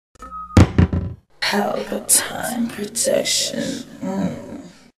Pelpa time protection.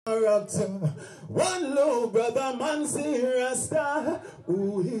 One low brother man say Rasta.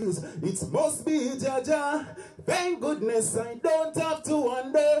 Who is? It must be Jaja. Thank goodness I don't have to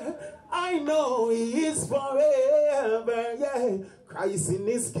wonder. I know he is forever. Yeah. Christ in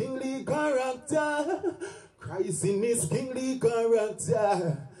his kingly character. Christ in his kingly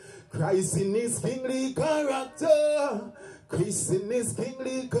character. Christ in his kingly character. Christ in his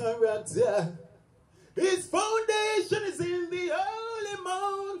kingly character. His foundation is in the holy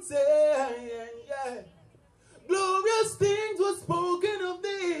mountain. Yeah. Glorious things were spoken of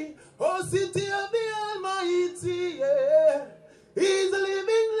thee, O city of the Almighty. Yeah. He's a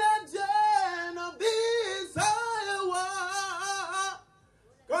living legend of this Iowa,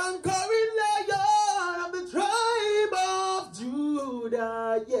 conquering lion of the tribe of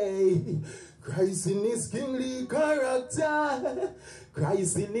Judah. Yeah. Christ in his kingly character.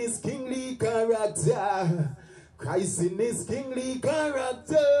 Christ in his kingly character. Christ in his kingly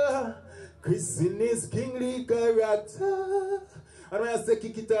character. Christ in his kingly character. And when I say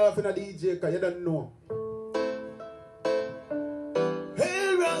kick it off in a DJ, because you don't know.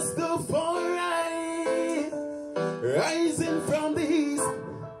 Hail Rastafari, rising from the east.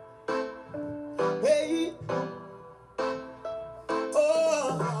 Hey.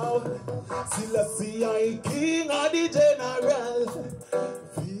 Selassie, I king of the general.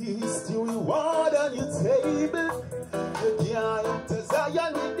 Feast you reward on your table. You can't enter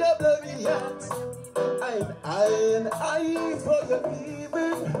Zion with your bloody hands. I'm I for your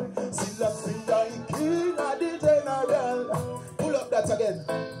evil. Selassie, I king of the general. Pull up that again.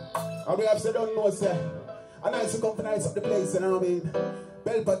 I will have said, don't know, sir. And I used to come to nice up the place, you know what I mean?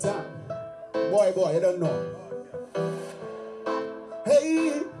 Pelpa time. Boy, you don't know.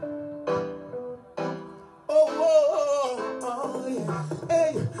 Hey.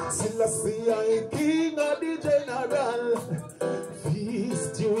 Hey, Selassie, I king of the general.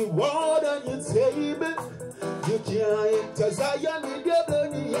 Feast you reward on your table. You can't enter Zion with your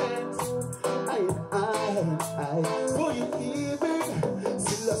bloody hands. I for you evil.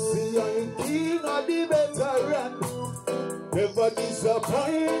 Selassie, I king of the veteran. Never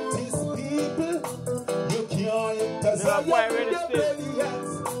disappoint his people. You can't enter Zion with your bloody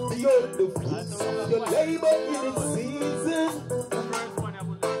hands. Behold the fruits of your labor in its season.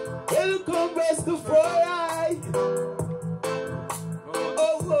 Welcome Rastafari.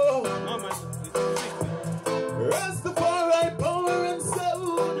 Oh. Rastafari power and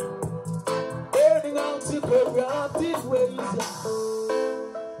sound, burning out to corrupted ways.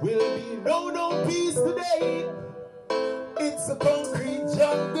 Will be no peace today. It's a concrete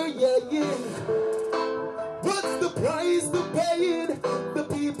jungle, yeah. What's the price to pay? The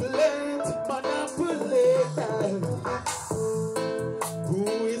people ain't manipulated. Who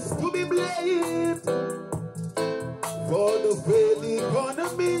is to be blamed for the failed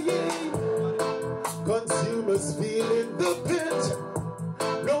economy? Consumers feeling the pinch.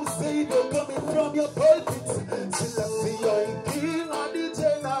 No savior coming from your pulpits. Selassie, you're king of the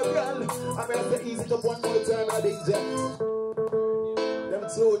general. I'm going to say easy up one more time, I DJ. Them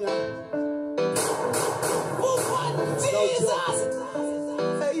Sonia. Jesus!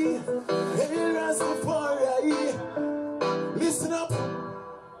 Hey, Rastafari, listen up.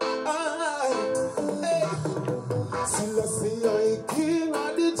 Hey, Selassie, I king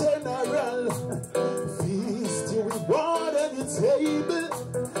of the general. Feast you reward on your table.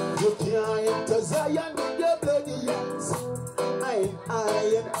 You can't enter Zion with your bloody hands. I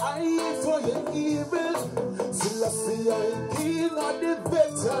for your evil. Selassie, I king of the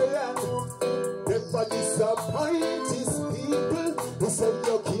veteran. Never disappoint his people. He said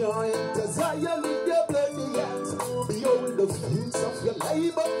you can't enter Zion with your bloody hands. Behold the fruits of your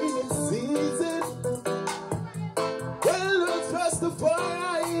labor in its season. Well, it's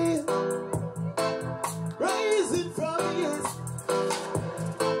Rastafari, rising from the east.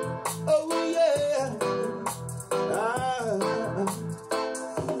 Oh yeah.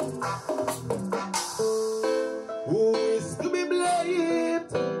 Who is to be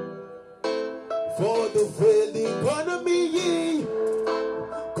blamed for the failed economy?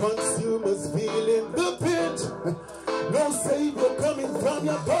 Consumers feeling the pinch. No savior coming from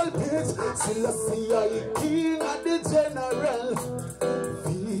your pulpit. Selassie, I king of the general.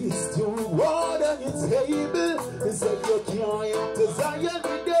 Feast you reward on your table. He said you can't enter Zion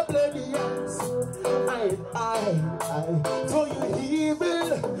with your bloody hands. I for you evil.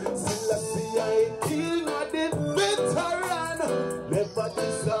 Selassie, I king of the veteran. Never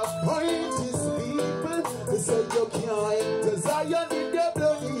disappoint his people. He said you can't enter Zion with your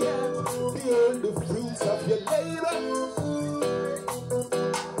bloody hands. Behold the fruits of your labor.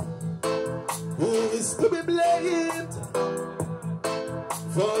 Who is to be blamed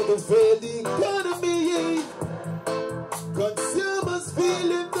for the failed economy. Consumers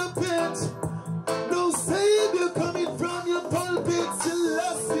feeling the pinch. No savior coming from your pulpit.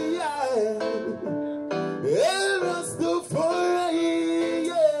 Celestia, Eros the fire,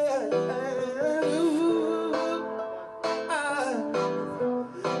 yeah.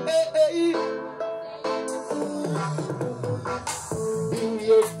 Hey.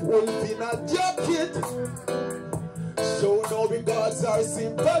 Wolf in a jacket, show no regards or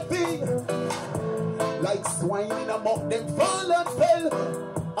sympathy. Like swine in a mouth, them fall and fell.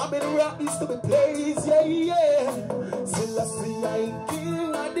 I'm in rock is to be placed, yeah. Celestia,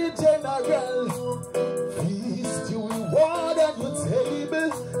 king and the general. Feast you reward at your table.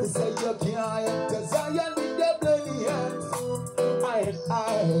 They say you can't enter Zion with your bloody hands. I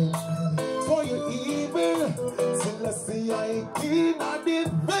for your evil. Celestia, king and the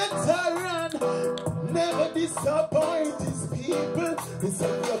veteran. Never disappoint his people. He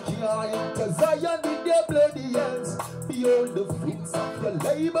said you can't enter Zion with your bloody hands. Behold the fruits of your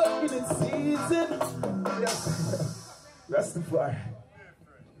labor in its season. Rastafari.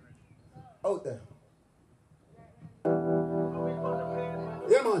 Out there.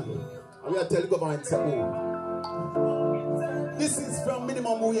 Yeah, man. I'm going to tell the government something. This is from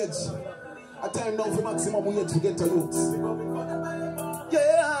minimum wage. A time now for maximum wage to get to youths.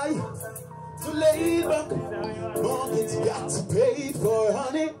 Yeah, to lay back. Market's got to pay for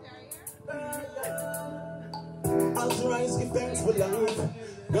honey. Authorize, give thanks for life.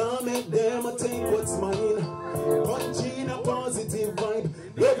 Now make them a take what's mine. Punching a positive vibe.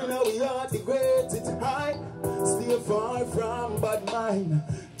 Living how we are, the great it high. Stay far from bad mind.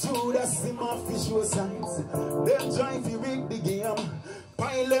 Judas in my visual signs. Them trying to rig the game.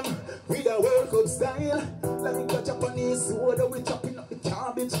 Pile them with a World Cup style. Let me catch up on this soda. We chopping up the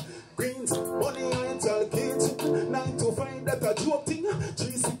cabbage. Greens, money ain't all kids. 9 to 5, that a joke thing.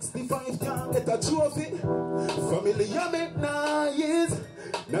 365 can't get a trophy. Family I make noise.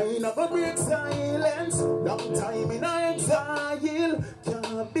 9 of a break silence. Long time in exile.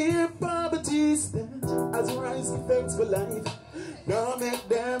 Can't be poverty stand. As we rise, give thanks for life. Now make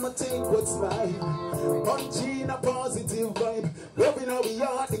them a take what's mine. Punching a positive vibe. Loving how we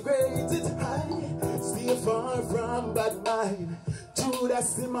are the greatest high. Stay far from bad mind.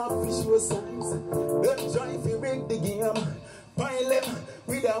 Judas in my visual signs. Them trying to rig the game. Pile them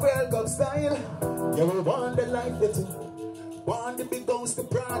with a World Cup style. You will want the life that you want, the big house, the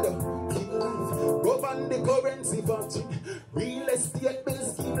Prada. Go on the currency factory. Real estate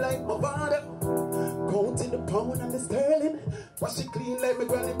bills scheme like my father. Counting the pound and the sterling. Wash it clean like my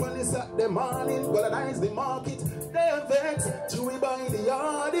granny on the Saturday morning. Colonize the market. They vex. Chewy by the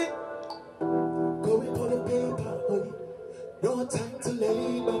yardie. Going for the paper, honey. No time to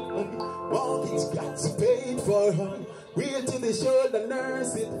lay back, honey. Mortgage got to pay for, honey. Wheel to the shoulder,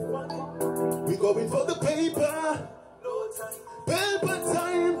 nurse it. We going for the paper. Pelpa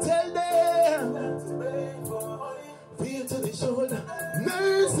time, tell them. Wheel to the shoulder,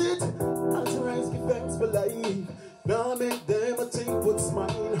 nurse it. Authorize, give thanks for life. Now make them a take what's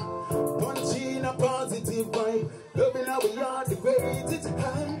mine. Punching a positive vibe. Loving how we are the greatest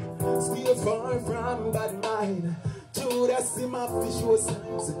high. Stay far from bad mind. Judas in my visual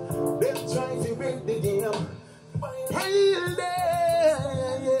signs. Them trying to break the game. Pile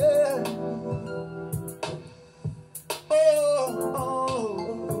there, yeah. Oh.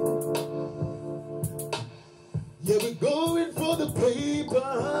 Yeah, we're going for the paper,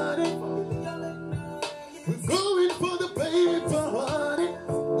 honey. We're going for the paper, honey.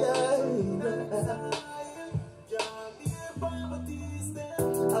 Yeah.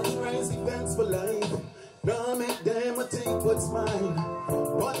 Authorize, thanks for life. Now make them a take what's mine.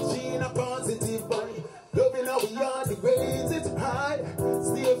 Punching a positive vibe. Loving how we are the greatest high.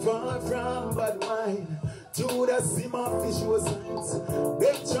 Stay far from bad mind. Judas in my visual signs.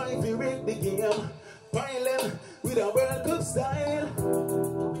 Them trying to rig the game. Pile them with a World Cup style.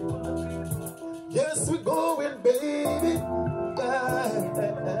 Yes, we're going, baby.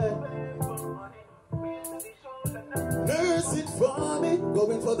 Nurse it for me.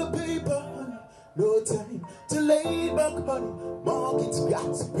 Going for the paper. No time to lay back, honey. Market's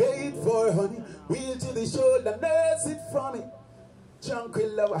got to pay it for, honey. Wheel to the shoulder, nurse it for me. Tranquil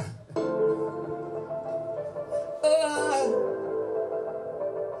lover.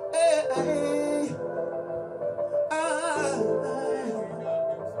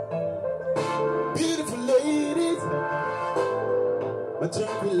 Beautiful ladies, my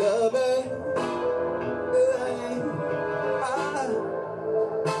tranquil lover.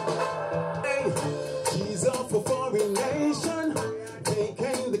 She's off for foreign nation,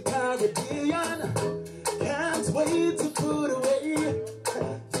 taking the Caribbean.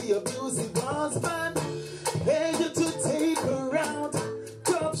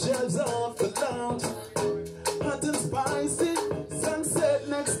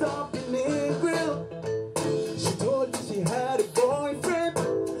 next stop in the grill. She told me she had a boyfriend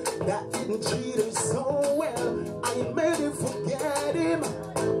that didn't treat her so well. I made her forget him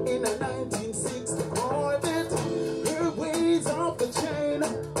in a 1960 Corvette. Her ways off the chain,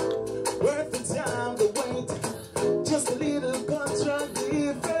 worth the time to wait. Just a little contract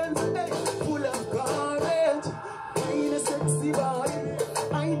difference, hey, full of courage. Ain't a sexy body,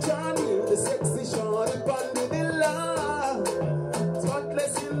 I Johnny, the sexy shorty, on the villa.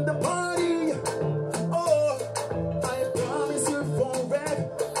 Spotless in the party. Oh, I promise you for red.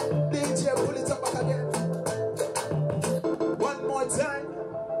 DJ, pull it up back again. One more time.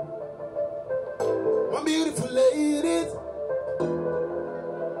 My beautiful ladies,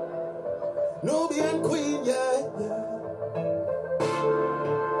 Nubian queen, yeah, yeah.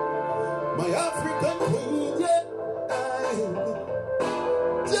 My African queen, yeah. Aye.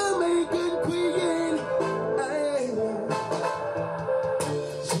 Jamaican queen, aye.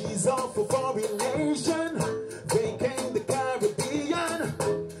 She's off for foreign nation, vacating the Caribbean.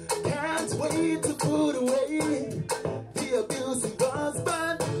 Can't wait to put away the abusive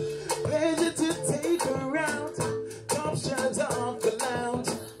husband. Pleasure to take her out, top shelves off the lounge.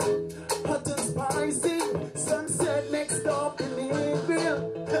 Hot and spicy, sunset next up in the grill.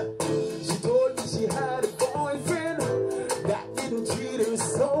 She told me she had a boyfriend that didn't treat her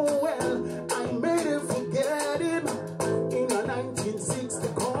so well. I made her forget him in a 1960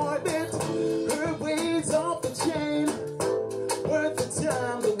 Corvette. Her ways off the chain, worth the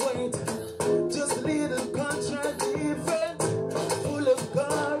time to wait. Just a little contract different, full of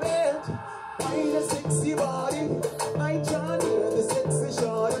courage. Ain't a sexy body, I Johnny, the sexy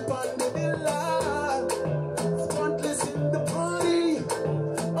shorty, on the villa. Spotless in the party.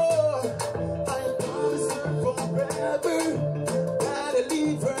 Oh, I promise her forever. Gotta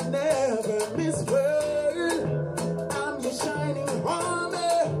leave her never, Miss World. I'm your shining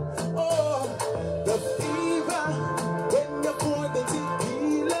armor. Oh, the fever when you pour the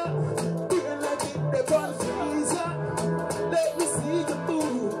tequila, feel like it the bun freezer. Let me see you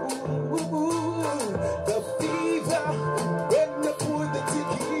move. The fever when you pour the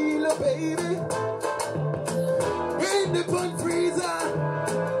tequila, baby. In the bun freezer.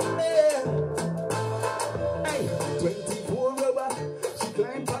 Yeah. Hey, 24 rubber. She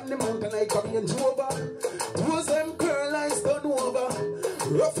climbed on the mountain like a Range Rover. Those them curl eyes done over.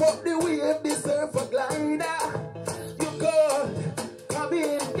 Rough up the wave, the surfer glider. You good, come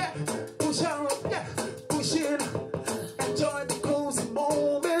in, yeah. Push out, yeah. Push in. Enjoy the cozy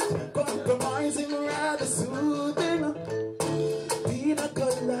moment. Compromising, rather soothing. Pina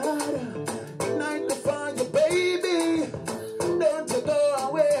colada, ignite the fire, baby. Don't you go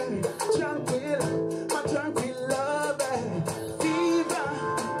away. Tranquil, my tranquil lover. Fever,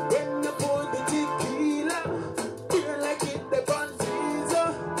 when you pour the tequila, feel like it the bun freezer.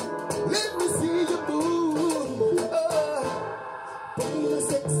 Let me see you move. Oh, bring a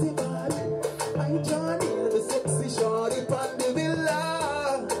sexy body. I Johnny, the sexy shorty, on the villa.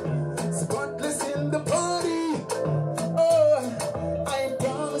 Spotless in the party. Oh, I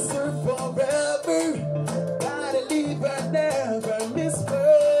promise her forever. Gotta leave her never, Miss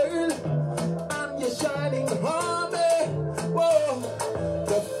Pearl. I'm your shining armor. Whoa,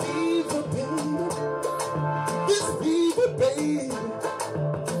 the fever, baby. This fever, baby.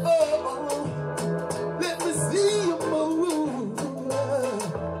 Oh, let me see you move.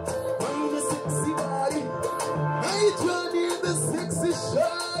 Find a sexy body. I Johnny, the sexy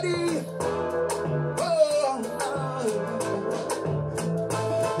shorty.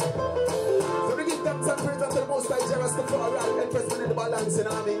 So we give thanks and praise unto the Most High Rastafari and pressing in the balance, you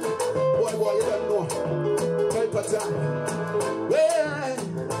know what I mean? Boy, you don't know. Pelpa time. Well,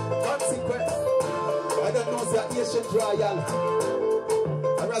 consequence. I don't know, it's AIINCHNT Royal.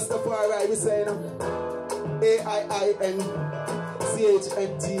 And Rastafari, we say, you know,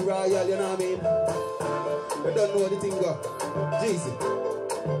 AIINCHNT Royal, you know what I mean? You don't know the thing go. Jesus.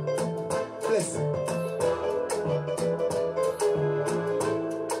 Bless.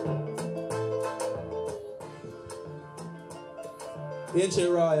 AIINCHNT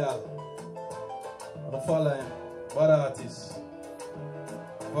Royal. I'm following bad artists.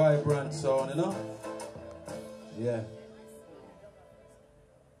 Vibrant sound, you know? Yeah.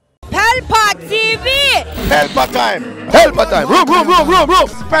 Pelpa TV! Pelpa time! Pelpa time! Room!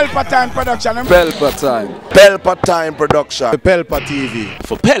 Pelpa time production! Pelpa time! Pelpa time production! Pelpa TV!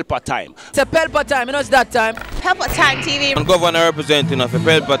 For Pelpa time! It's a Pelpa time, you know it's that time. Pelpa time TV! I'm governor representing of a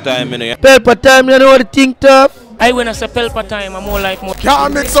Pelpa time, you know. Pelpa time, you know what I think tough? I when I say Pelpa time, I'm more like more.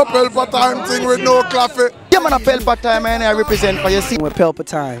 Can't mix up Pelpa time thing with no coffee. Yeah, man, a Pelpa time, and I represent for you. See, We're Pelpa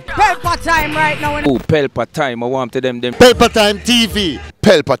time. Pelpa time right now. Oh, Pelpa time. I want to them. Pelpa time TV.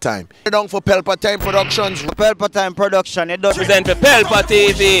 Pelpa time. Down for Pelpa time productions. Pelpa time production. It does Present for Pelpa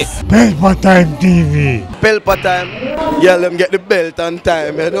TV. Pelpa time TV. Pelpa time. Yeah, let them get the belt on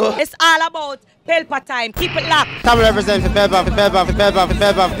time, you know. It's all about Pelpa time. Keep it locked. Come represent for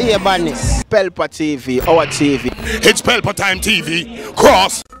Pelpa, be a badness. Pelpa TV, our TV. It's Pelpa time TV.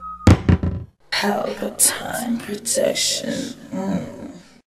 Cross. Pelpa time protection.